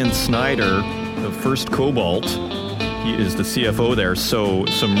 and Ryan Snyder of First Cobalt. He is the CFO there, so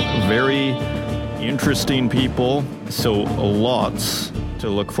some very interesting people, so lots to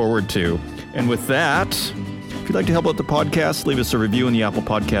look forward to. And with that, if you'd like to help out the podcast, leave us a review in the Apple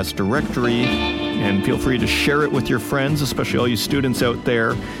Podcast directory, and feel free to share it with your friends, especially all you students out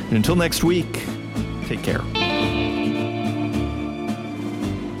there. And until next week, take care.